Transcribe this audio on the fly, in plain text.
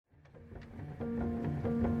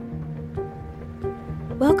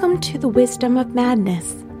Welcome to the Wisdom of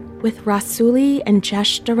Madness with Rasuli and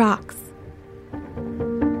Jesh Darax.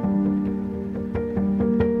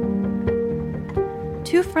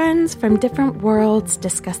 Two friends from different worlds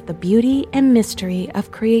discuss the beauty and mystery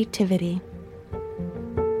of creativity.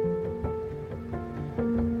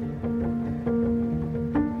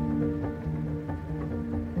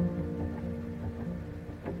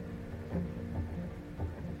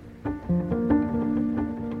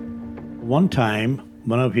 One time,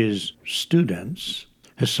 one of his students,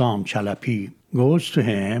 Hassam Chalapi, goes to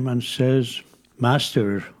him and says,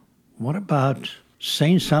 "Master, what about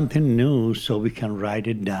saying something new so we can write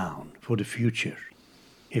it down for the future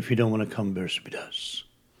if you don't want to converse with us?"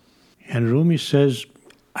 And Rumi says,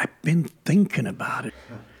 "I've been thinking about it."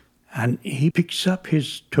 And he picks up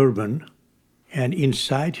his turban, and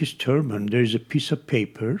inside his turban there's a piece of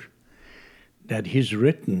paper that he's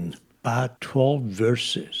written about 12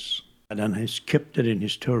 verses. And then he's kept it in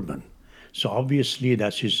his turban. So obviously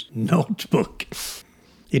that's his notebook.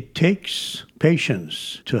 It takes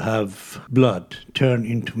patience to have blood turn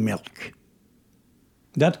into milk.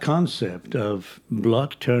 That concept of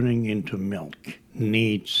blood turning into milk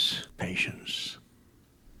needs patience.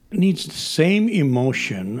 It needs the same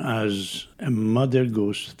emotion as a mother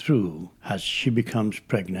goes through as she becomes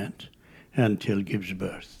pregnant until gives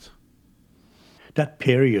birth. That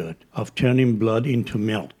period of turning blood into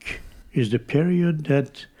milk is the period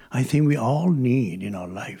that I think we all need in our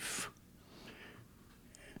life.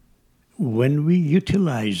 When we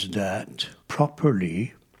utilize that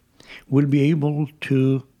properly, we'll be able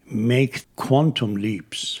to make quantum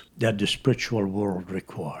leaps that the spiritual world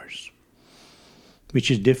requires,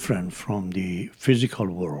 which is different from the physical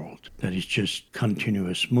world that is just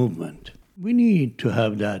continuous movement. We need to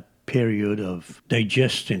have that period of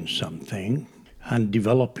digesting something and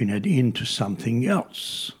developing it into something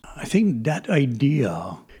else. I think that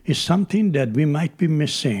idea is something that we might be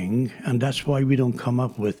missing, and that's why we don't come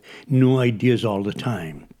up with new ideas all the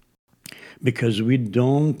time. Because we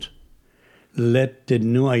don't let the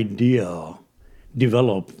new idea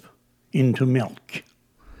develop into milk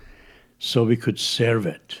so we could serve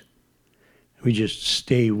it. We just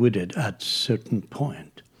stay with it at a certain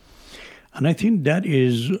point. And I think that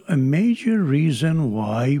is a major reason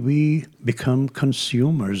why we become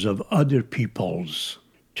consumers of other people's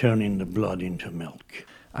turning the blood into milk.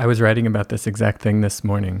 I was writing about this exact thing this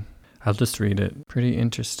morning. I'll just read it. Pretty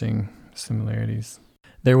interesting similarities.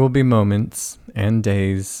 There will be moments and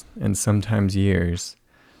days and sometimes years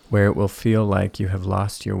where it will feel like you have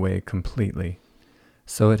lost your way completely.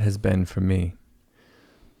 So it has been for me.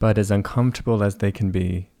 But as uncomfortable as they can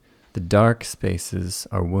be, the dark spaces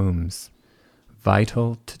are wombs,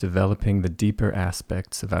 vital to developing the deeper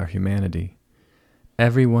aspects of our humanity.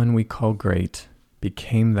 Everyone we call great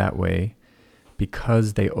became that way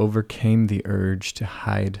because they overcame the urge to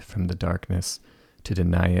hide from the darkness, to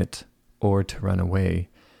deny it, or to run away,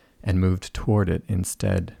 and moved toward it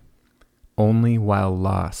instead. Only while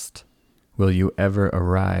lost will you ever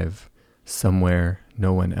arrive somewhere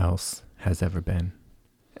no one else has ever been.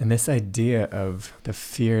 And this idea of the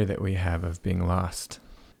fear that we have of being lost,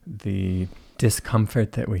 the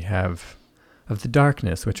discomfort that we have of the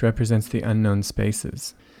darkness, which represents the unknown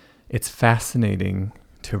spaces, it's fascinating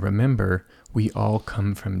to remember we all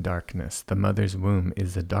come from darkness. The mother's womb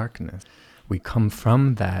is a darkness. We come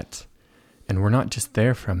from that, and we're not just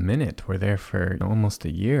there for a minute. We're there for almost a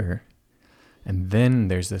year. And then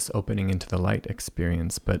there's this opening into the light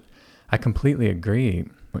experience. But I completely agree.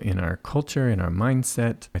 In our culture, in our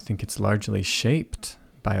mindset, I think it's largely shaped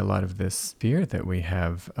by a lot of this fear that we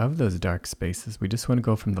have of those dark spaces. We just want to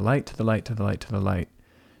go from the light to the light to the light to the light.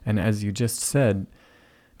 And as you just said,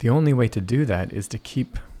 the only way to do that is to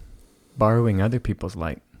keep borrowing other people's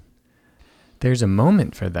light. There's a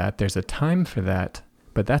moment for that, there's a time for that,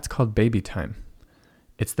 but that's called baby time.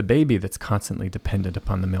 It's the baby that's constantly dependent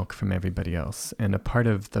upon the milk from everybody else. And a part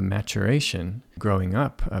of the maturation, growing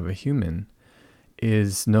up of a human,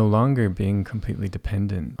 is no longer being completely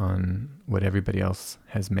dependent on what everybody else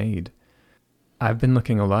has made. I've been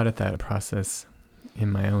looking a lot at that process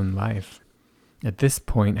in my own life. At this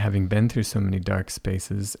point, having been through so many dark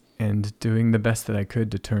spaces and doing the best that I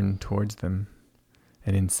could to turn towards them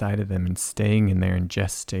and inside of them and staying in there and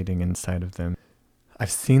gestating inside of them, I've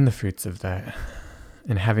seen the fruits of that.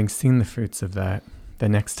 And having seen the fruits of that, the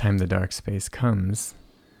next time the dark space comes,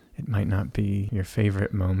 it might not be your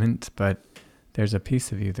favorite moment, but there's a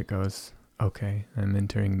piece of you that goes, okay, I'm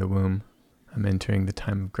entering the womb. I'm entering the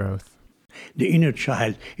time of growth. The inner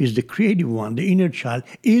child is the creative one. The inner child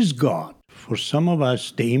is God. For some of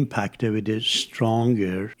us, the impact of it is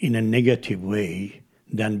stronger in a negative way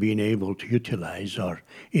than being able to utilize our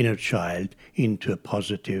inner child into a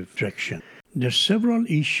positive direction. There are several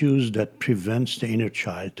issues that prevents the inner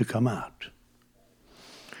child to come out.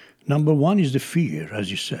 Number one is the fear,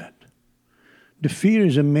 as you said. The fear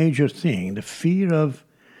is a major thing. The fear of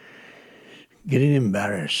getting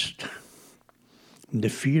embarrassed, the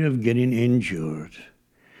fear of getting injured,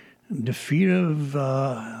 the fear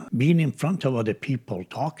of being in front of other people,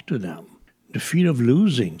 talk to them, the fear of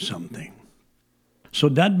losing something. So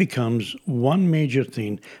that becomes one major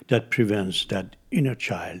thing that prevents that inner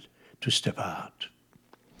child to step out.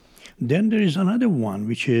 Then there is another one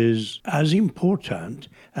which is as important,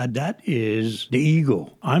 and that is the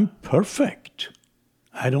ego. I'm perfect.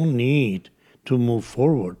 I don't need to move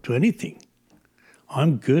forward to anything.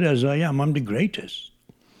 I'm good as I am. I'm the greatest.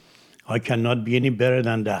 I cannot be any better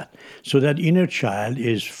than that. So that inner child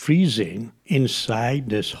is freezing inside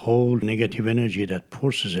this whole negative energy that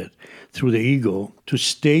forces it through the ego to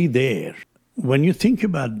stay there. When you think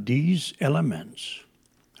about these elements,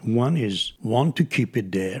 one is want to keep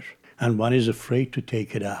it there, and one is afraid to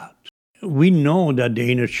take it out. We know that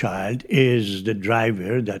the inner child is the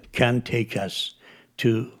driver that can take us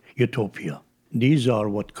to utopia. These are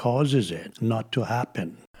what causes it not to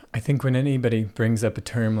happen. I think when anybody brings up a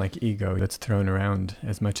term like ego that's thrown around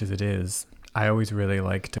as much as it is, I always really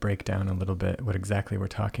like to break down a little bit what exactly we're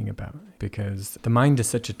talking about, because the mind is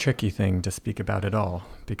such a tricky thing to speak about at all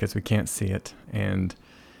because we can't see it. And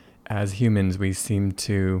as humans, we seem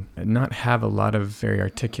to not have a lot of very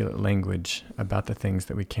articulate language about the things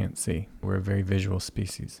that we can't see. We're a very visual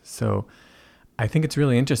species. So I think it's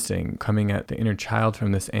really interesting coming at the inner child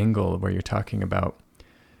from this angle where you're talking about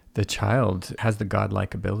the child has the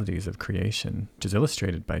godlike abilities of creation, which is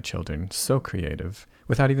illustrated by children, so creative,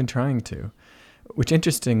 without even trying to, which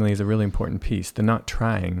interestingly is a really important piece. The not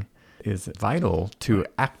trying is vital to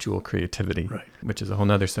actual creativity, which is a whole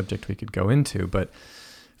nother subject we could go into. But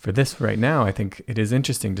for this right now, I think it is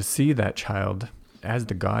interesting to see that child as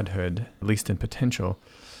the godhood, at least in potential.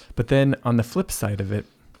 But then on the flip side of it,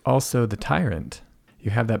 also the tyrant. You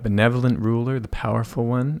have that benevolent ruler, the powerful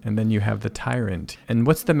one, and then you have the tyrant. And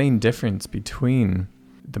what's the main difference between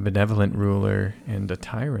the benevolent ruler and a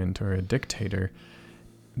tyrant or a dictator?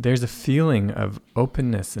 There's a feeling of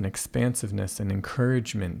openness and expansiveness and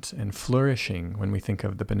encouragement and flourishing when we think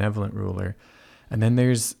of the benevolent ruler. And then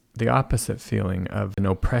there's the opposite feeling of an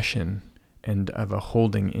oppression and of a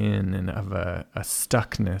holding in and of a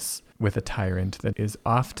stuckness with a tyrant that is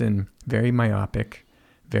often very myopic,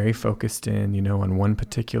 very focused in, on one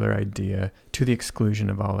particular idea to the exclusion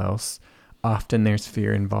of all else. Often there's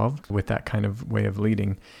fear involved with that kind of way of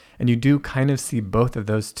leading. And you do kind of see both of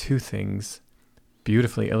those two things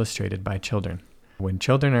beautifully illustrated by children. When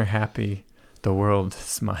children are happy, the world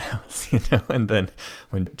smiles, and then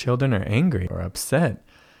when children are angry or upset,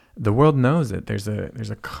 the world knows it. There's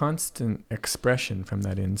a constant expression from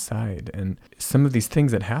that inside. And some of these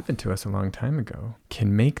things that happened to us a long time ago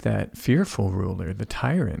can make that fearful ruler, the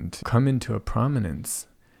tyrant, come into a prominence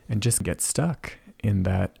and just get stuck in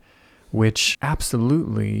that, which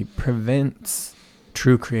absolutely prevents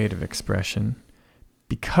true creative expression,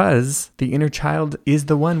 because the inner child is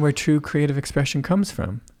the one where true creative expression comes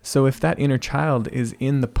from. So if that inner child is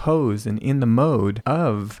in the pose and in the mode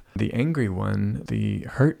of the angry one, the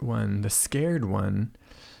hurt one, the scared one,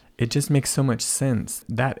 it just makes so much sense.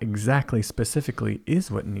 That exactly specifically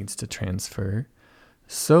is what needs to transfer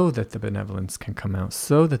so that the benevolence can come out,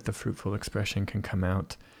 so that the fruitful expression can come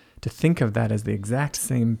out. To think of that as the exact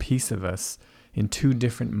same piece of us in two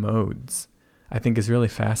different modes, I think is really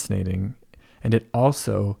fascinating. And it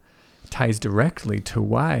also ties directly to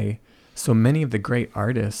why so many of the great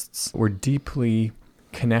artists were deeply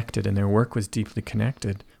connected and their work was deeply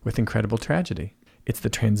connected with incredible tragedy. It's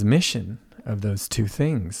the transmission of those two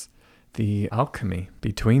things, the alchemy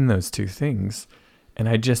between those two things. And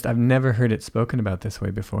I've never heard it spoken about this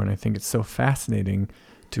way before. And I think it's so fascinating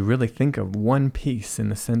to really think of one piece in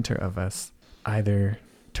the center of us, either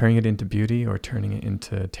turning it into beauty or turning it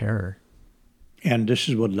into terror. And this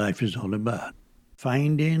is what life is all about,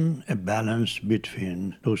 finding a balance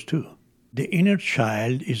between those two. The inner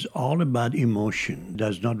child is all about emotion,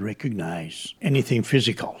 does not recognize anything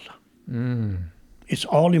physical. It's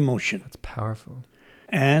all emotion. That's powerful.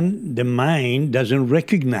 And the mind doesn't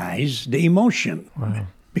recognize the emotion. Wow.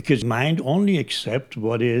 Because mind only accepts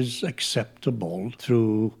what is acceptable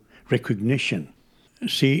through recognition.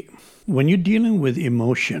 See, when you're dealing with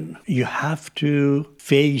emotion, you have to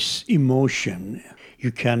face emotion.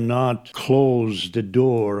 You cannot close the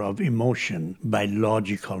door of emotion by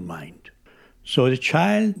logical mind. So the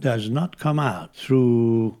child does not come out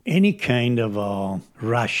through any kind of a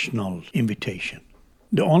rational invitation.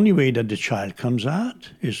 The only way that the child comes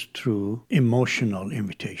out is through emotional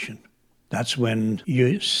invitation. That's when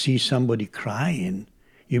you see somebody crying,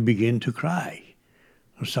 you begin to cry.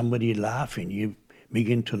 Or somebody laughing, you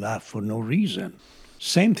begin to laugh for no reason.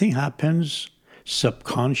 Same thing happens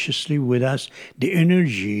subconsciously with us. The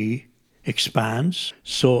energy expands.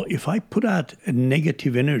 So if I put out a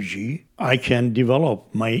negative energy, I can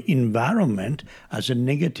develop my environment as a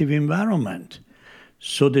negative environment.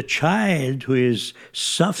 So the child who is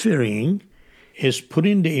suffering is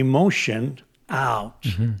putting the emotion out.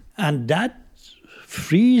 Mm-hmm. And that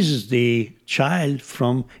frees the child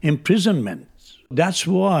from imprisonment. That's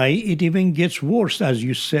why it even gets worse, as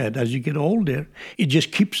you said. As you get older, it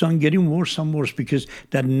just keeps on getting worse and worse because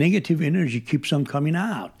that negative energy keeps on coming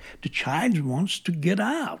out. The child wants to get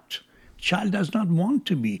out. The child does not want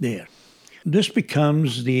to be there. This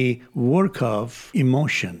becomes the work of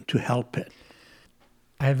emotion to help it.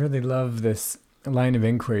 I really love this line of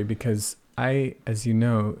inquiry because I, as you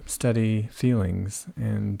know, study feelings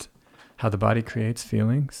and how the body creates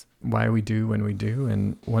feelings, why we do when we do.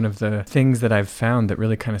 And one of the things that I've found that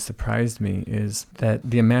really kind of surprised me is that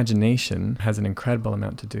the imagination has an incredible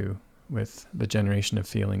amount to do with the generation of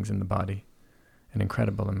feelings in the body, an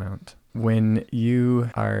incredible amount. When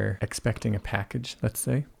you are expecting a package, let's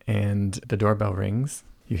say, and the doorbell rings,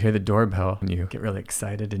 you hear the doorbell and you get really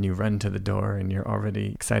excited and you run to the door and you're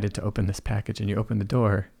already excited to open this package and you open the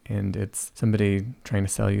door and it's somebody trying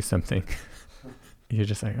to sell you something. You're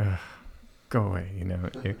just like, ugh. Go away,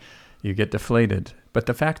 you get deflated. But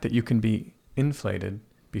the fact that you can be inflated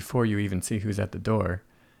before you even see who's at the door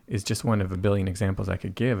is just one of a billion examples I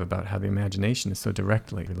could give about how the imagination is so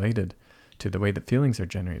directly related to the way that feelings are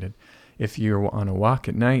generated. If you're on a walk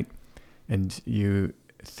at night and you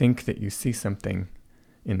think that you see something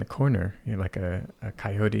in the corner, like a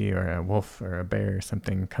coyote or a wolf or a bear or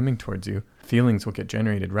something coming towards you, feelings will get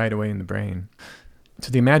generated right away in the brain. So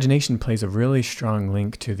the imagination plays a really strong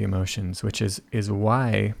link to the emotions, which is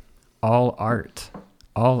why all art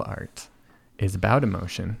is about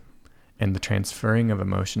emotion and the transferring of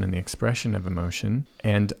emotion and the expression of emotion.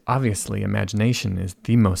 And obviously, imagination is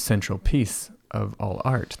the most central piece of all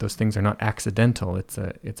art. Those things are not accidental. It's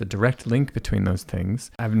a direct link between those things.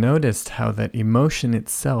 I've noticed how that emotion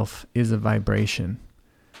itself is a vibration.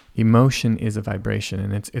 Emotion is a vibration,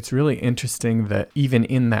 and it's really interesting that even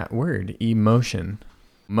in that word, emotion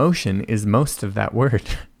is most of that word.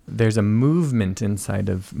 There's a movement inside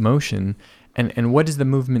of motion, and what does the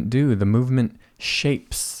movement do? The movement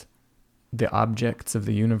shapes the objects of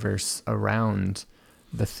the universe around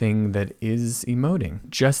the thing that is emoting.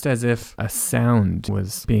 Just as if a sound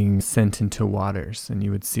was being sent into waters, and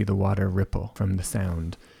you would see the water ripple from the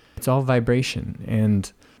sound. It's all vibration,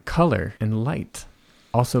 and color and light.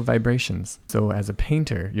 Also vibrations. So as a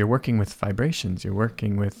painter, you're working with vibrations, you're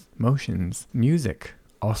working with motions. Music,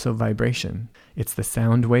 also vibration. It's the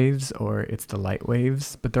sound waves or it's the light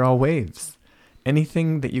waves, but they're all waves.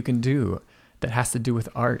 Anything that you can do that has to do with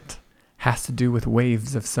art has to do with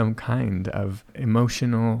waves of some kind of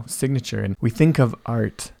emotional signature. And we think of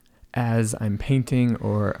art as I'm painting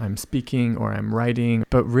or I'm speaking or I'm writing,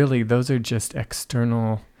 but really those are just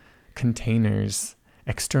external containers,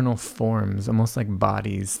 external forms, almost like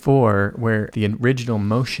bodies, for where the original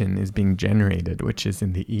motion is being generated, which is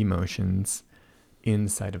in the emotions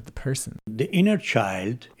inside of the person. The inner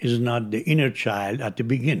child is not the inner child at the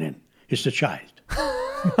beginning. It's the child.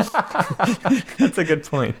 That's a good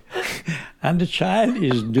point. And the child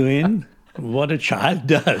is doing what a child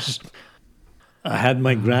does. I had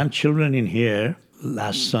my grandchildren in here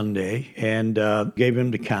last Sunday and gave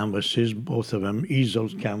them the canvases, both of them,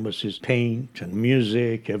 easels, canvases, paint and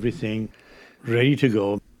music, everything ready to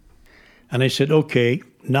go. And I said, okay,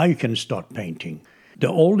 now you can start painting. The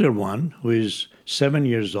older one, who is 7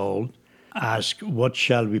 years old, asked, what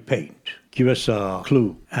shall we paint? Give us a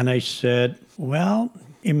clue. And I said, well,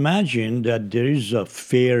 imagine that there is a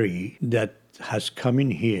fairy that has come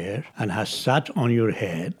in here and has sat on your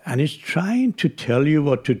head and is trying to tell you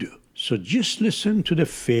what to do. So just listen to the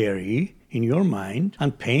fairy in your mind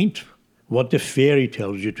and paint what the fairy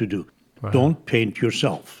tells you to do. Wow. Don't paint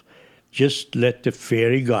yourself. Just let the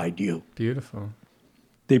fairy guide you. Beautiful.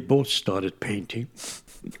 They both started painting.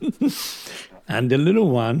 And the little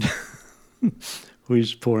one, who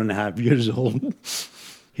is 4.5 years old,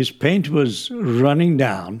 his paint was running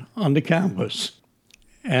down on the canvas.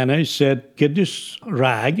 And I said, get this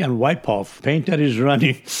rag and wipe off paint that is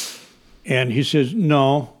running. And he says,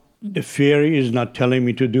 no, the fairy is not telling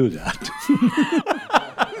me to do that.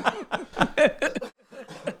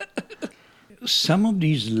 Some of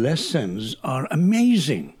these lessons are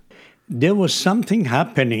amazing. there was something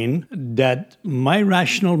happening that my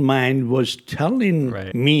rational mind was telling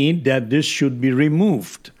Right. me that this should be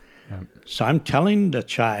removed. Yeah. So I'm telling the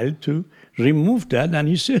child to remove that, and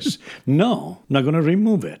he says, no, not going to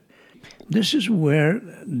remove it. This is where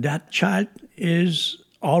that child is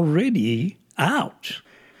already out.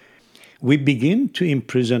 We begin to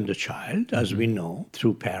imprison the child, as we know,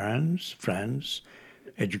 through parents, friends,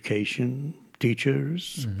 education,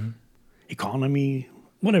 teachers, economy,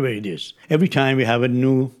 whatever it is. Every time we have a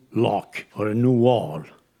new lock or a new wall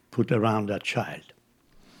put around that child.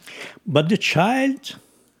 But the child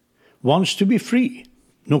wants to be free,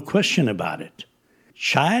 no question about it.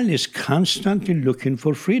 Child is constantly looking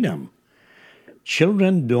for freedom.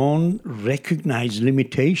 Children don't recognize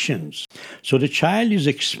limitations. So the child is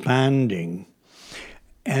expanding.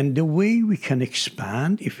 And the way we can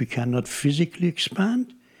expand, if we cannot physically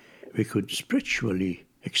expand, we could spiritually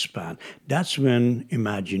expand. That's when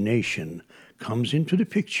imagination comes into the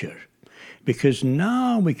picture. Because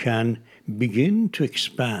now we can begin to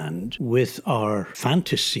expand with our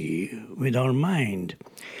fantasy, with our mind.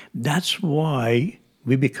 That's why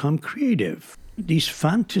we become creative. This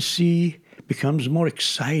fantasy becomes more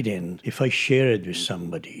exciting if I share it with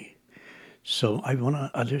somebody. So I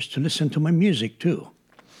want others to listen to my music too.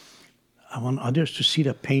 I want others to see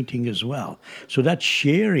the painting as well. So that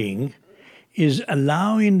sharing is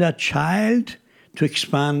allowing that child to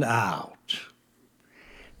expand out.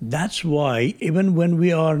 That's why even when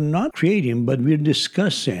we are not creating, but we're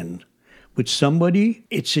discussing with somebody,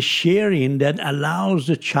 it's a sharing that allows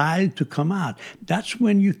the child to come out. That's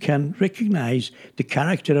when you can recognize the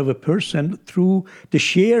character of a person through the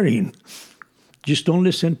sharing. Just don't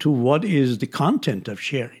listen to what is the content of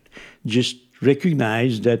sharing. Just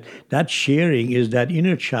recognize that that sharing is that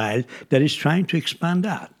inner child that is trying to expand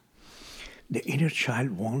out. The inner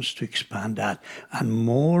child wants to expand out. And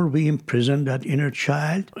more we imprison that inner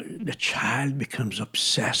child, the child becomes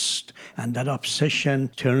obsessed. And that obsession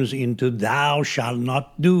turns into thou shalt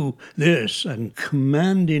not do this, and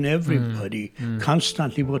commanding everybody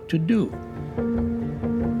constantly what to do.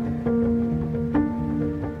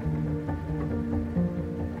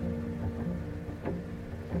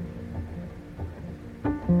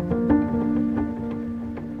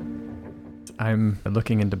 I'm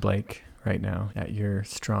looking into Blake right now at your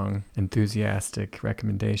strong, enthusiastic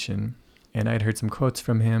recommendation. And I'd heard some quotes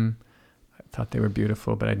from him. I thought they were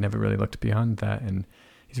beautiful, but I'd never really looked beyond that. And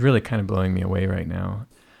he's really kind of blowing me away right now.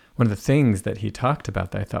 One of the things that he talked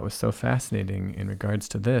about that I thought was so fascinating in regards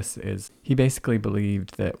to this is he basically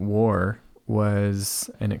believed that war was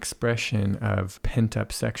an expression of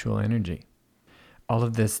pent-up sexual energy. All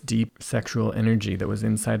of this deep sexual energy that was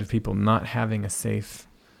inside of people not having a safe,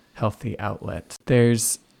 healthy outlet.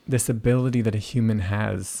 There's this ability that a human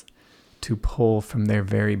has to pull from their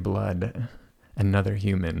very blood another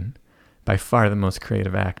human. By far the most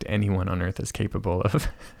creative act anyone on earth is capable of.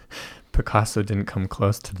 Picasso didn't come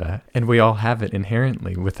close to that. And we all have it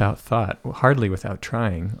inherently without thought, hardly without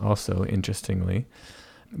trying, also interestingly.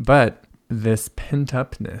 But this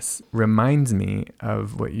pent-upness reminds me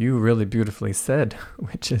of what you really beautifully said,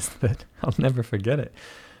 which is that, I'll never forget it,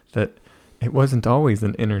 that it wasn't always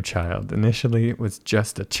an inner child. Initially, it was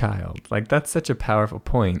just a child. Like, that's such a powerful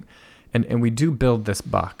point. And we do build this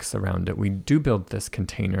box around it. We do build this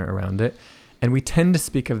container around it. And we tend to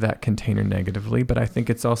speak of that container negatively, but I think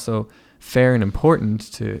it's also fair and important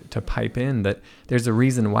to pipe in that there's a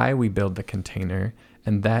reason why we build the container,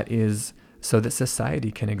 and that is so that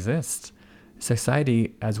society can exist.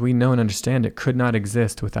 Society, as we know and understand it, could not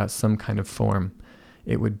exist without some kind of form.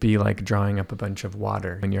 It would be like drawing up a bunch of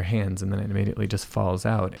water in your hands and then it immediately just falls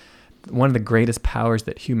out. One of the greatest powers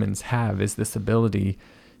that humans have is this ability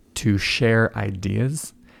to share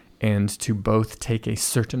ideas and to both take a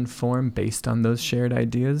certain form based on those shared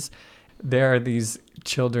ideas. There are these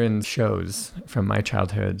children's shows from my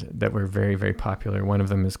childhood that were very, very popular. One of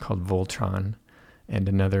them is called Voltron, and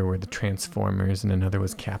another were the Transformers, and another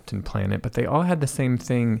was Captain Planet. But they all had the same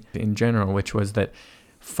thing in general, which was that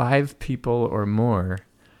 5 people or more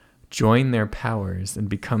join their powers and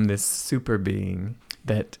become this super being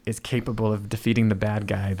that is capable of defeating the bad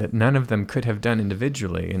guy that none of them could have done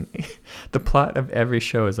individually. And the plot of every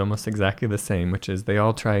show is almost exactly the same, which is they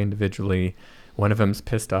all try individually. One of them's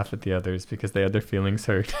pissed off at the others because they had their feelings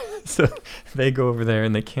hurt. So they go over there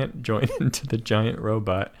and they can't join into the giant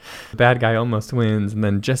robot. The bad guy almost wins, and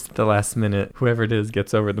then just at the last minute, whoever it is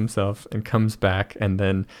gets over themselves and comes back, and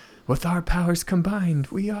then with our powers combined,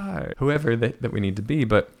 we are whoever that we need to be.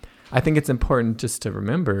 But I think it's important just to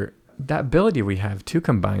remember that ability we have to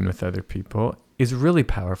combine with other people is really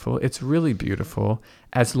powerful. It's really beautiful,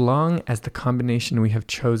 as long as the combination we have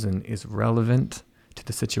chosen is relevant to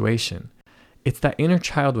the situation. It's that inner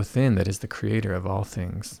child within that is the creator of all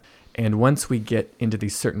things. And once we get into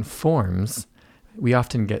these certain forms, we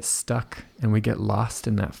often get stuck and we get lost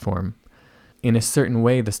in that form. In a certain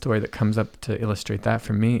way, the story that comes up to illustrate that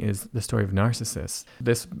for me is the story of Narcissus.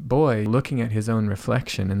 This boy looking at his own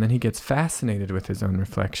reflection, and then he gets fascinated with his own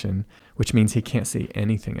reflection, which means he can't see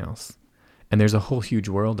anything else. And there's a whole huge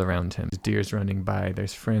world around him. There's deers running by,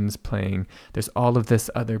 there's friends playing, there's all of this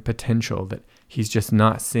other potential that he's just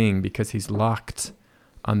not seeing because he's locked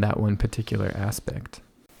on that one particular aspect.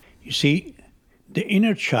 You see, the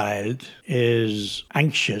inner child is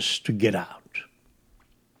anxious to get out.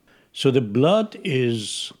 So the blood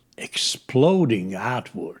is exploding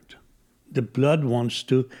outward. The blood wants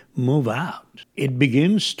to move out. It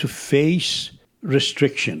begins to face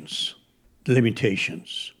restrictions,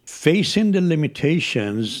 limitations. Facing the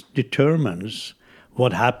limitations determines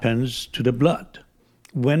what happens to the blood.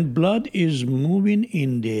 When blood is moving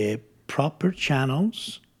in the proper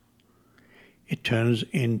channels, it turns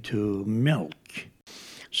into milk.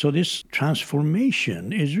 So this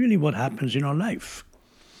transformation is really what happens in our life.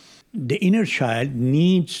 The inner child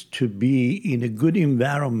needs to be in a good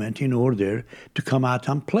environment in order to come out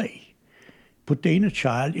and play. Put the inner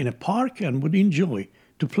child in a park and would enjoy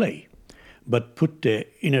to play. But put the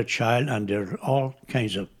inner child under all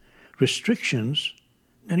kinds of restrictions,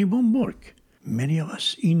 then it won't work. Many of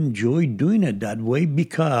us enjoy doing it that way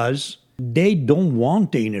because they don't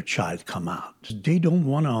want the inner child come out. They don't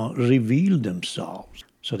want to reveal themselves.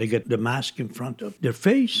 So they get the mask in front of their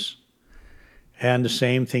face. And the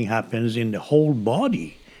same thing happens in the whole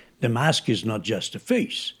body. The mask is not just the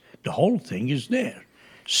face. The whole thing is there.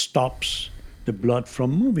 Stops the blood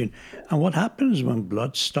from moving. And what happens when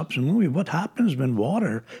blood stops moving? What happens when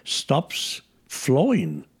water stops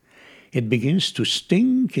flowing? It begins to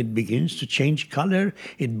stink. It begins to change color.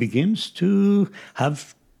 It begins to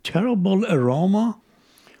have terrible aroma.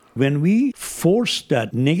 When we force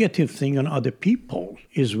that negative thing on other people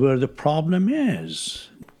is where the problem is.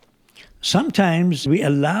 Sometimes we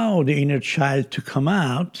allow the inner child to come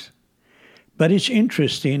out, but it's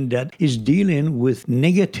interesting that it's dealing with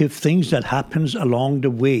negative things that happens along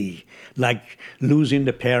the way, like losing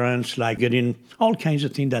the parents, like getting all kinds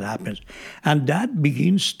of things that happens. And that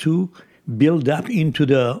begins to build up into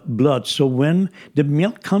the blood. So when the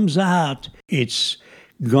milk comes out, it's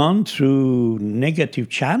gone through negative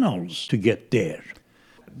channels to get there.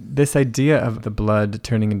 This idea of the blood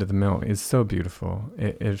turning into the milk is so beautiful.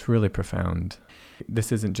 It's really profound.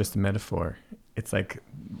 This isn't just a metaphor. It's like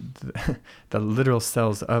the literal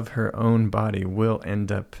cells of her own body will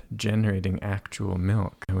end up generating actual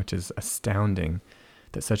milk, which is astounding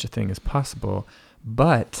that such a thing is possible.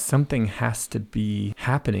 But something has to be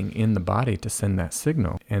happening in the body to send that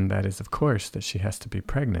signal. And that is, of course, that she has to be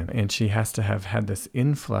pregnant. And she has to have had this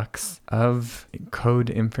influx of code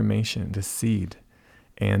information, the seed.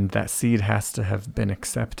 And that seed has to have been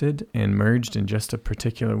accepted and merged in just a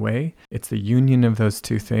particular way. It's the union of those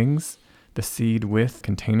two things, the seed with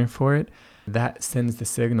container for it, that sends the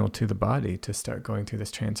signal to the body to start going through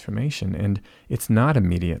this transformation. And it's not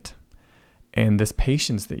immediate. And this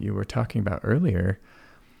patience that you were talking about earlier,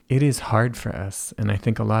 it is hard for us. And I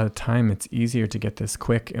think a lot of time it's easier to get this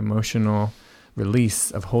quick emotional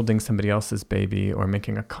release of holding somebody else's baby or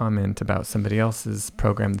making a comment about somebody else's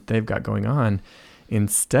program that they've got going on,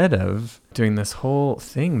 instead of doing this whole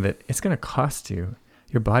thing that it's going to cost you.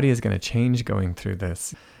 Your body is going to change going through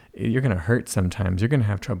this. You're going to hurt sometimes. You're going to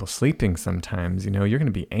have trouble sleeping sometimes. You're going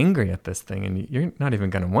to be angry at this thing and you're not even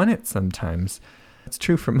going to want it sometimes. It's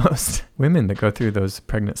true for most women that go through those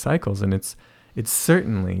pregnant cycles. And it's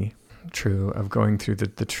certainly true of going through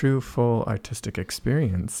the true full artistic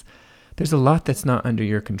experience. There's a lot that's not under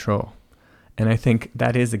your control. And I think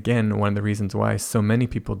that is, again, one of the reasons why so many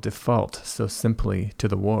people default so simply to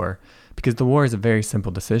the war, because the war is a very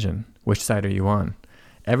simple decision. Which side are you on?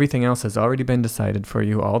 Everything else has already been decided for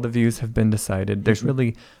you. All the views have been decided. There's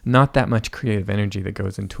really not that much creative energy that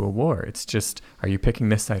goes into a war. It's just, are you picking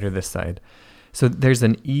this side or this side? So there's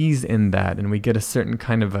an ease in that, and we get a certain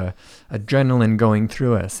kind of adrenaline going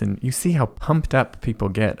through us. And you see how pumped up people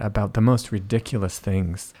get about the most ridiculous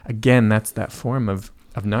things. Again, that's that form of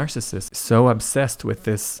Narcissus, so obsessed with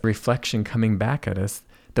this reflection coming back at us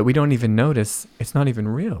that we don't even notice it's not even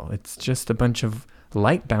real. It's just a bunch of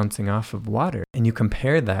light bouncing off of water. And you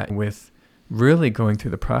compare that with really going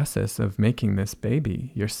through the process of making this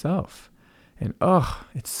baby yourself. And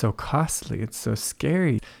it's so costly. It's so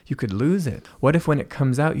scary. You could lose it. What if when it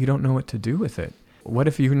comes out, you don't know what to do with it? What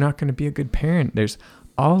if you're not going to be a good parent? There's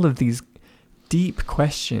all of these deep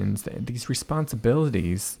questions, these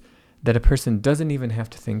responsibilities that a person doesn't even have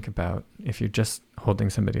to think about if you're just holding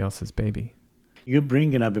somebody else's baby. You're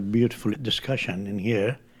bringing up a beautiful discussion in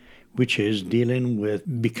here, which is dealing with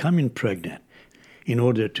becoming pregnant in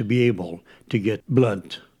order to be able to get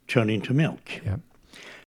blood turned into milk. Yeah.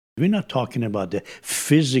 We're not talking about the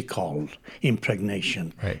physical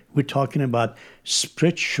impregnation. Right. We're talking about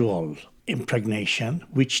spiritual impregnation,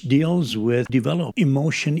 which deals with develop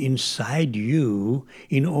emotion inside you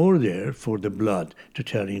in order for the blood to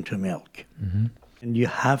turn into milk. Mm-hmm. And you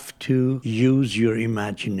have to use your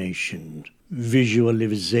imagination,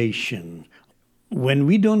 visualization. When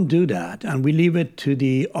we don't do that and we leave it to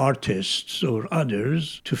the artists or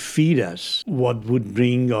others to feed us what would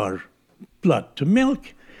bring our blood to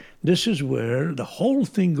milk, this is where the whole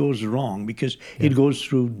thing goes wrong, because it goes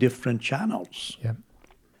through different channels. Yeah.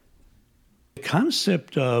 The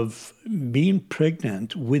concept of being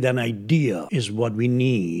pregnant with an idea is what we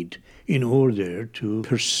need in order to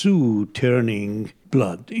pursue turning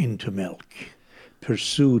blood into milk,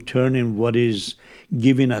 pursue turning what is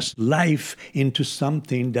giving us life into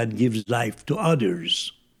something that gives life to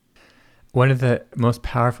others. One of the most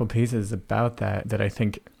powerful pieces about that I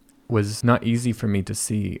think was not easy for me to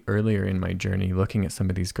see earlier in my journey looking at some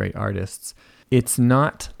of these great artists, it's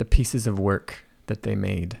not the pieces of work that they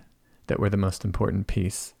made that were the most important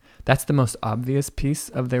piece. That's the most obvious piece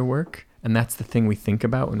of their work, and that's the thing we think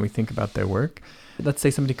about when we think about their work. Let's say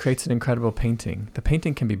somebody creates an incredible painting. The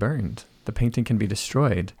painting can be burned. The painting can be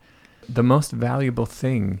destroyed. The most valuable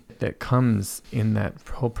thing that comes in that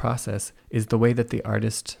whole process is the way that the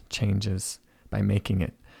artist changes by making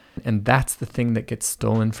it. And that's the thing that gets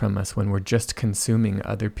stolen from us when we're just consuming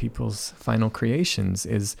other people's final creations,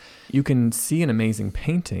 is you can see an amazing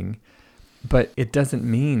painting, but it doesn't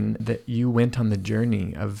mean that you went on the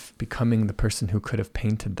journey of becoming the person who could have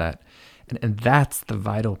painted that. And that's the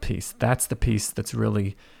vital piece. That's the piece that's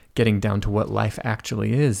really getting down to what life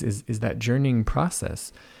actually is that journeying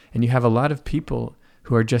process. And you have a lot of people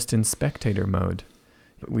who are just in spectator mode.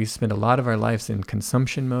 We spend a lot of our lives in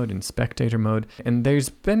consumption mode, in spectator mode, and there's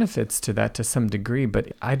benefits to that to some degree,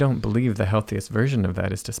 but I don't believe the healthiest version of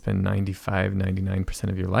that is to spend 95, 99%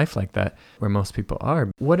 of your life like that, where most people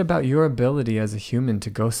are. What about your ability as a human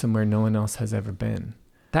to go somewhere no one else has ever been?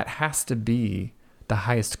 That has to be the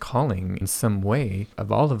highest calling in some way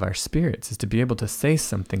of all of our spirits, is to be able to say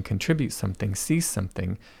something, contribute something, see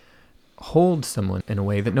something, hold someone in a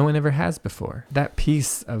way that no one ever has before. That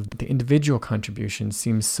piece of the individual contribution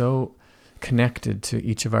seems so connected to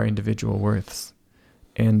each of our individual worths.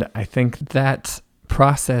 And I think that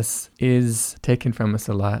process is taken from us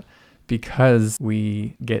a lot because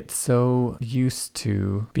we get so used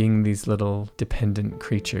to being these little dependent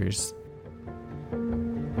creatures.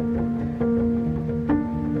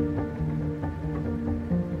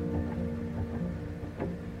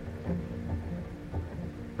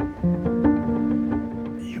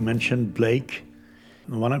 Mentioned Blake.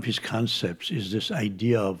 One of his concepts is this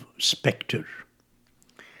idea of specter.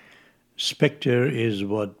 Specter is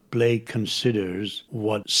what Blake considers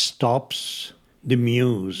what stops the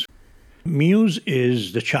muse. Muse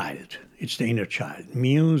is the child. It's the inner child.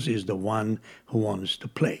 Muse is the one who wants to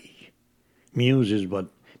play. Muse is what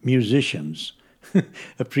musicians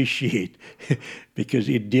appreciate because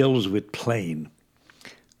it deals with playing.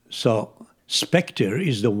 So specter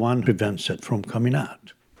is the one who prevents it from coming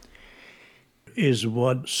out. Is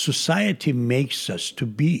what society makes us to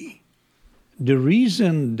be. The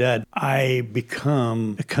reason that I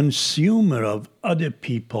become a consumer of other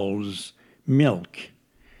people's milk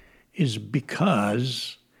is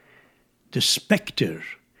because the specter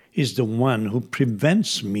is the one who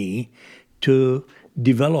prevents me to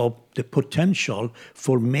develop the potential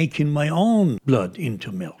for making my own blood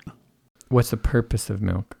into milk. What's the purpose of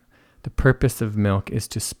milk? The purpose of milk is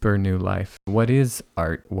to spur new life. What is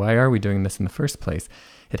art? Why are we doing this in the first place?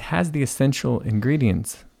 It has the essential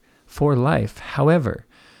ingredients for life. However,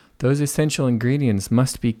 those essential ingredients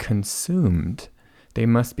must be consumed. They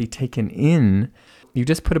must be taken in. You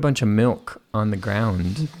just put a bunch of milk on the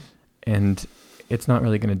ground and it's not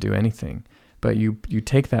really going to do anything. But you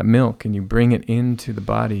take that milk and you bring it into the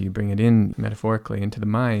body, you bring it in metaphorically into the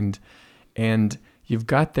mind, and you've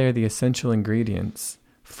got there the essential ingredients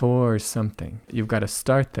for something. You've got to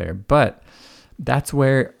start there. But that's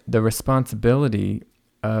where the responsibility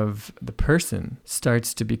of the person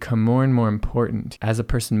starts to become more and more important as a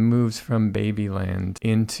person moves from babyland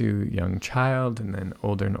into young child and then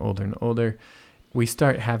older and older and older. We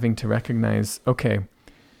start having to recognize, okay,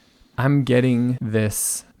 I'm getting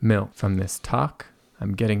this milk from this talk.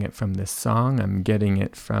 I'm getting it from this song. I'm getting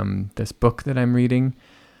it from this book that I'm reading.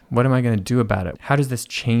 What am I going to do about it? How does this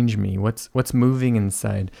change me? What's moving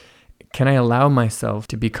inside? Can I allow myself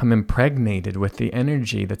to become impregnated with the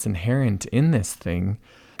energy that's inherent in this thing?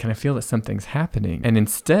 Can I feel that something's happening? And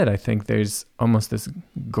instead, I think there's almost this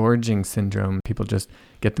gorging syndrome. People just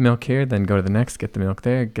get the milk here, then go to the next, get the milk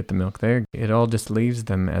there, get the milk there. It all just leaves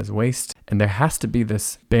them as waste. And there has to be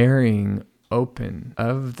this bearing open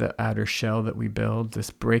of the outer shell that we build, this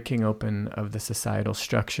breaking open of the societal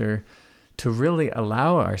structure, to really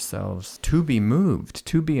allow ourselves to be moved,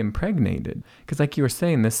 to be impregnated. Because like you were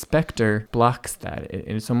saying, this specter blocks that.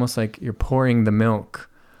 It's almost like you're pouring the milk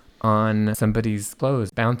on somebody's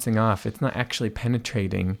clothes, bouncing off. It's not actually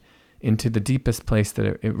penetrating into the deepest place that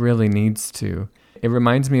it really needs to. It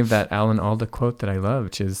reminds me of that Alan Alda quote that I love,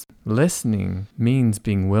 which is, listening means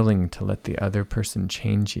being willing to let the other person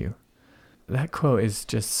change you. That quote is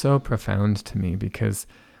just so profound to me, because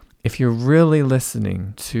if you're really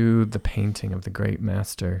listening to the painting of the great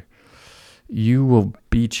master, you will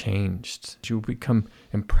be changed. You will become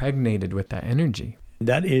impregnated with that energy.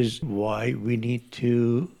 That is why we need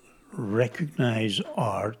to recognize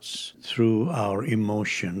arts through our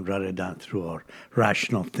emotion rather than through our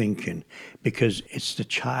rational thinking, because it's the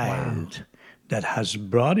child that has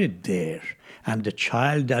brought it there, and the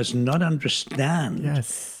child does not understand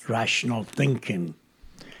rational thinking.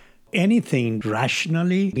 Anything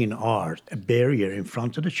rationally in art, a barrier in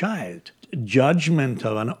front of the child. Judgment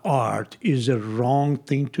of an art is a wrong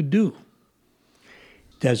thing to do.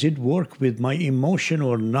 Does it work with my emotion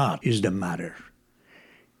or not is the matter.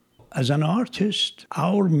 As an artist,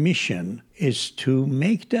 our mission is to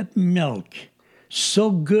make that milk so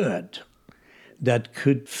good that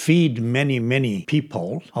could feed many, many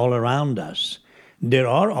people all around us. There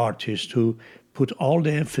are artists who put all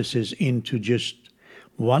the emphasis into just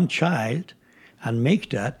one child and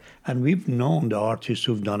make that, and we've known the artists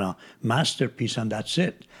who've done a masterpiece and that's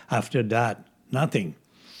it. After that, nothing.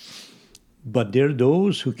 But there are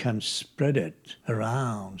those who can spread it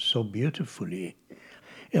around so beautifully.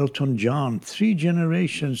 Elton John, 3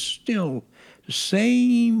 generations still, the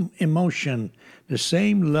same emotion, the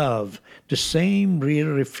same love, the same real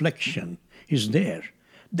reflection is there.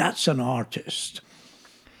 That's an artist.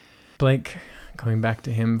 Blake, going back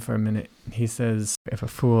to him for a minute, he says, if a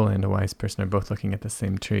fool and a wise person are both looking at the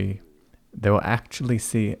same tree, they will actually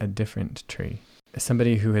see a different tree.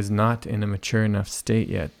 Somebody who is not in a mature enough state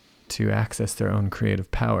yet to access their own creative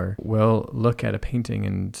power will look at a painting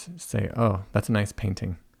and say, oh, that's a nice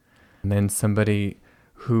painting. And then somebody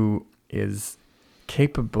who is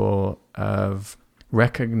capable of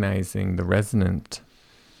recognizing the resonant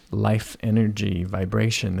life energy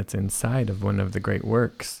vibration that's inside of one of the great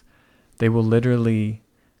works, they will literally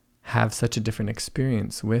have such a different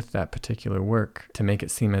experience with that particular work to make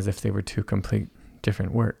it seem as if they were 2 complete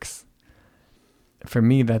different works. For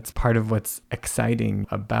me, that's part of what's exciting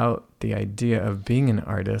about the idea of being an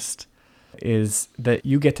artist, is that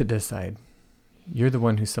you get to decide. You're the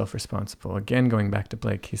one who's self-responsible. Again, going back to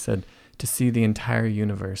Blake, he said, to see the entire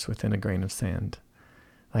universe within a grain of sand.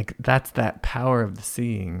 Like, that's that power of the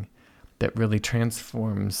seeing that really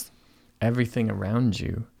transforms everything around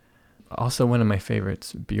you. Also, one of my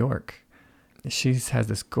favorites, Björk. She has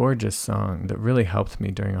this gorgeous song that really helped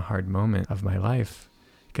me during a hard moment of my life,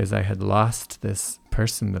 because I had lost this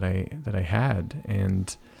person that I had,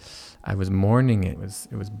 and I was mourning it.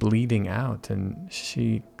 It was bleeding out, and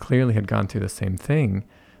she clearly had gone through the same thing.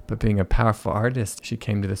 But being a powerful artist, she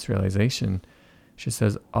came to this realization. She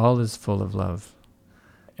says, all is full of love.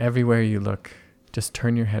 Everywhere you look, just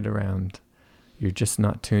turn your head around. You're just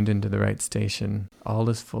not tuned into the right station. All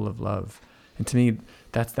is full of love. And to me,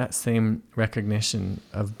 that's that same recognition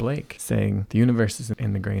of Blake saying the universe is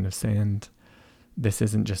in the grain of sand. This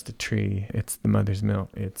isn't just a tree. It's the mother's milk.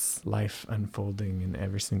 It's life unfolding in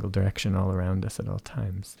every single direction all around us at all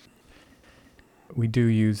times. We do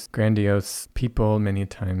use grandiose people many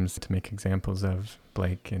times to make examples of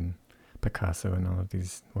Blake and Picasso and all of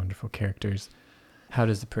these wonderful characters. How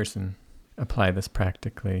does a person apply this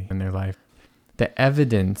practically in their life? The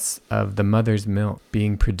evidence of the mother's milk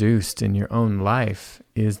being produced in your own life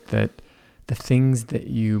is that the things that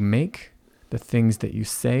you make, the things that you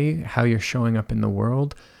say, how you're showing up in the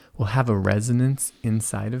world will have a resonance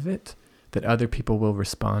inside of it that other people will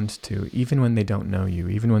respond to, even when they don't know you,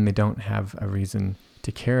 even when they don't have a reason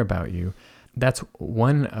to care about you. That's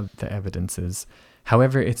one of the evidences.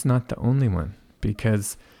 However, it's not the only one,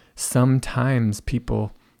 because sometimes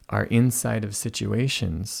people are inside of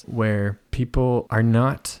situations where people are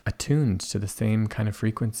not attuned to the same kind of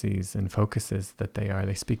frequencies and focuses that they are.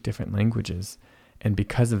 They speak different languages. And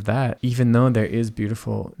because of that, even though there is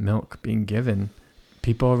beautiful milk being given,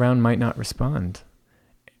 people around might not respond.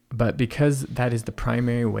 But because that is the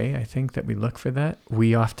primary way, I think, that we look for that,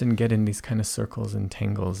 we often get in these kind of circles and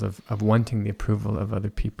tangles of wanting the approval of other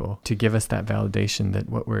people to give us that validation that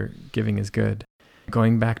what we're giving is good.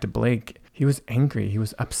 Going back to Blake, he was angry. He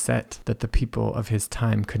was upset that the people of his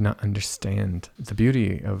time could not understand the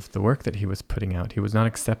beauty of the work that he was putting out. He was not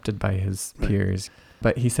accepted by his peers.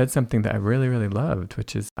 But he said something that I really, really loved,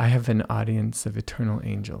 which is, I have an audience of eternal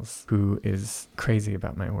angels who is crazy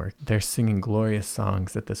about my work. They're singing glorious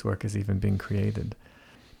songs that this work is even being created.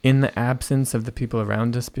 In the absence of the people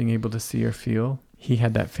around us being able to see or feel, he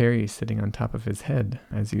had that fairy sitting on top of his head,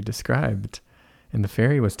 as you described. And the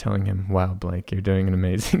fairy was telling him, wow, Blake, you're doing an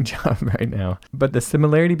amazing job right now. But the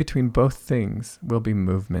similarity between both things will be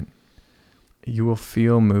movement. You will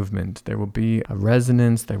feel movement. There will be a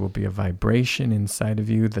resonance. There will be a vibration inside of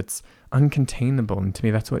you that's uncontainable. And to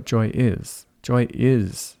me, that's what joy is. Joy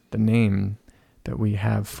is the name that we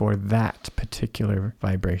have for that particular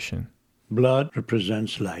vibration. Blood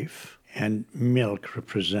represents life, and milk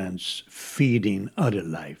represents feeding other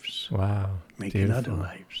lives. Wow. Making Beautiful. other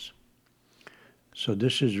lives. So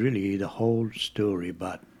this is really the whole story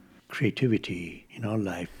about creativity in our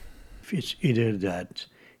life. It's either that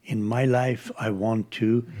in my life I want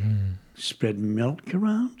to spread milk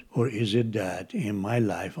around, or is it that in my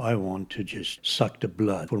life I want to just suck the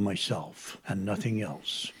blood for myself and nothing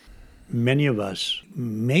else? Many of us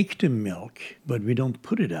make the milk, but we don't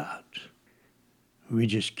put it out. We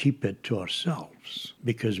just keep it to ourselves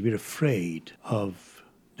because we're afraid of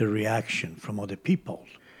the reaction from other people.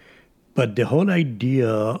 But the whole idea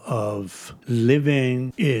of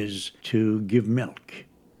living is to give milk.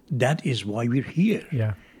 That is why we're here.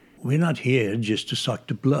 Yeah. We're not here just to suck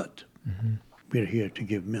the blood. We're here to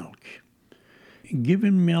give milk.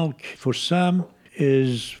 Giving milk for some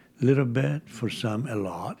is a little bit, for some a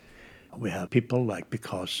lot. We have people like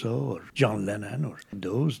Picasso or John Lennon or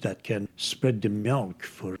those that can spread the milk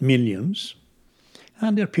for millions.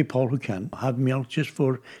 And there are people who can have milk just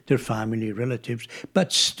for their family, relatives.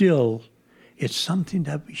 But still, it's something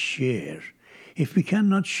that we share. If we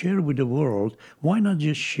cannot share with the world, why not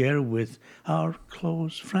just share with our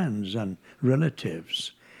close friends and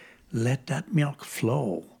relatives? Let that milk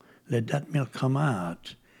flow. Let that milk come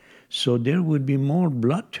out. So there would be more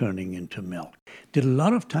blood turning into milk. There are a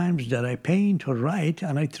lot of times that I paint or write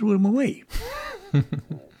and I threw them away.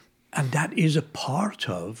 And that is a part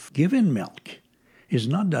of giving milk. It's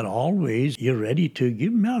not that always you're ready to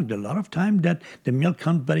give milk. A lot of times that the milk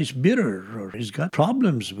comes, but it's bitter or it's got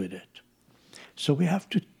problems with it. So we have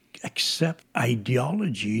to accept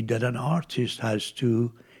ideology that an artist has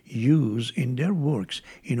to use in their works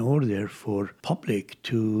in order for public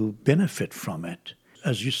to benefit from it.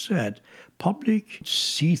 As you said, public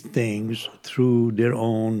see things through their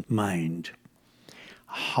own mind.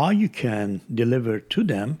 How you can deliver to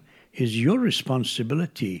them is your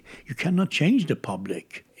responsibility. You cannot change the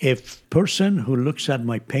public. If person who looks at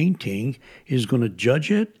my painting is going to judge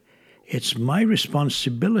it, it's my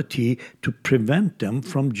responsibility to prevent them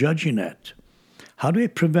from judging it. How do I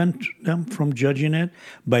prevent them from judging it?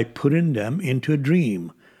 By putting them into a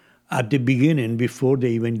dream at the beginning before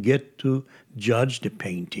they even get to judge the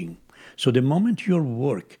painting. So the moment your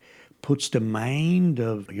work puts the mind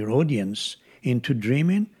of your audience into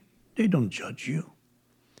dreaming, they don't judge you.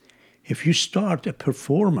 If you start a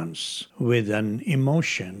performance with an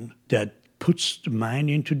emotion that puts the mind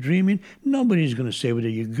into dreaming, nobody's going to say whether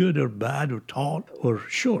you're good or bad or tall or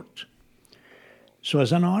short. So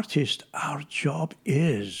as an artist, our job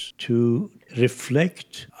is to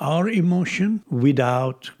reflect our emotion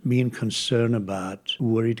without being concerned about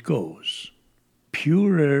where it goes.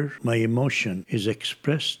 Purer my emotion is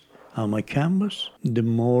expressed on my canvas, the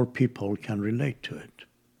more people can relate to it.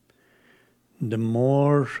 The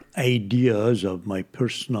more ideas of my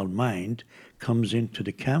personal mind comes into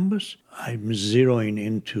the canvas, I'm zeroing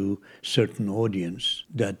into certain audience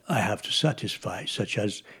that I have to satisfy, such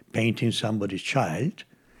as painting somebody's child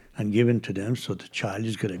and giving to them so the child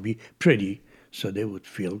is going to be pretty so they would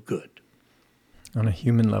feel good. On a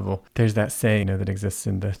human level, there's that saying that exists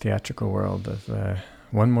in the theatrical world of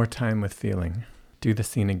one more time with feeling. Do the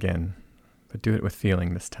scene again, but do it with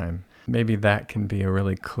feeling this time. Maybe that can be a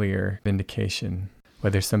really clear indication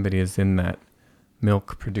whether somebody is in that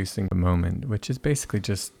milk-producing moment, which is basically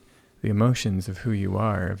just the emotions of who you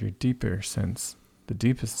are, of your deeper sense, the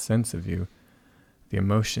deepest sense of you, the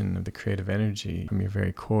emotion of the creative energy from your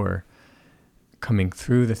very core coming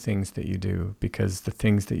through the things that you do, because the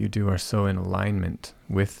things that you do are so in alignment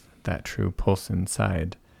with that true pulse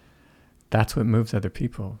inside. That's what moves other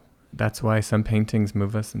people. That's why some paintings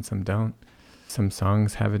move us and some don't. Some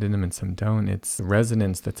songs have it in them and some don't. It's the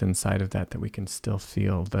resonance that's inside of that we can still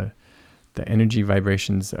feel. The energy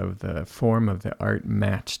vibrations of the form of the art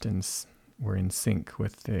matched and were in sync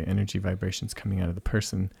with the energy vibrations coming out of the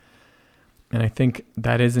person. And I think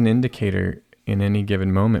that is an indicator in any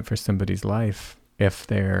given moment for somebody's life, if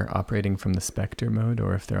they're operating from the specter mode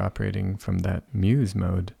or if they're operating from that muse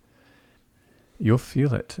mode. You'll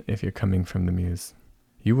feel it if you're coming from the muse.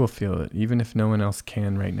 You will feel it. Even if no one else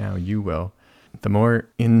can right now, you will. The more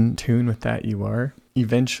in tune with that you are,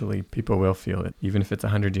 eventually people will feel it, even if it's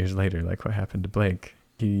 100 years later, like what happened to Blake.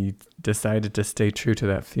 He decided to stay true to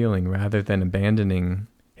that feeling rather than abandoning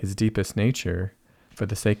his deepest nature for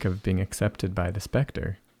the sake of being accepted by the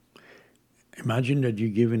specter. Imagine that you're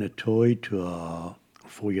giving a toy to a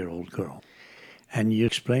 4-year-old girl, and you're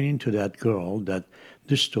explaining to that girl that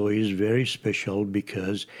this toy is very special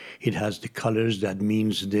because it has the colors that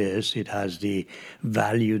means this, it has the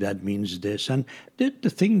value that means this, and the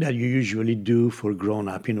thing that you usually do for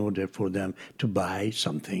grown-up in order for them to buy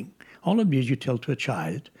something. All of these you tell to a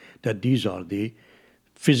child that these are the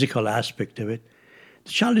physical aspect of it.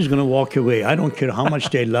 The child is going to walk away. I don't care how much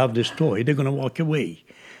they love this toy, they're going to walk away.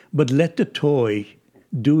 But let the toy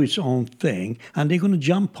do its own thing, and they're going to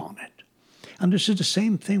jump on it. And this is the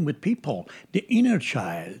same thing with people. The inner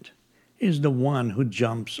child is the one who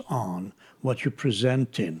jumps on what you're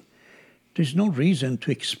presenting. There's no reason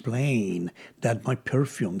to explain that my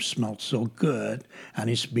perfume smells so good and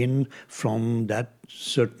it's been from that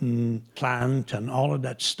certain plant and all of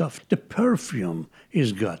that stuff. The perfume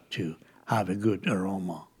is got to have a good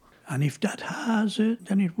aroma. And if that has it,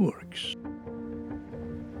 then it works.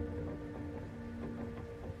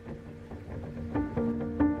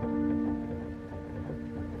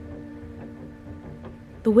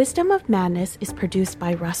 The Wisdom of Madness is produced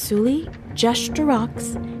by Rasuli, Jesh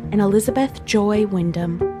Durax, and Elizabeth Joy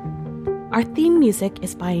Wyndham. Our theme music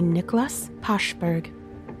is by Nicholas Pashberg.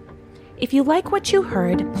 If you like what you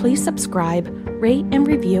heard, please subscribe, rate, and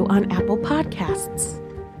review on Apple Podcasts.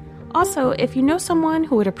 Also, if you know someone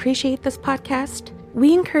who would appreciate this podcast,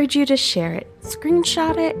 we encourage you to share it,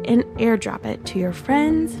 screenshot it, and airdrop it to your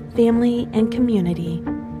friends, family, and community.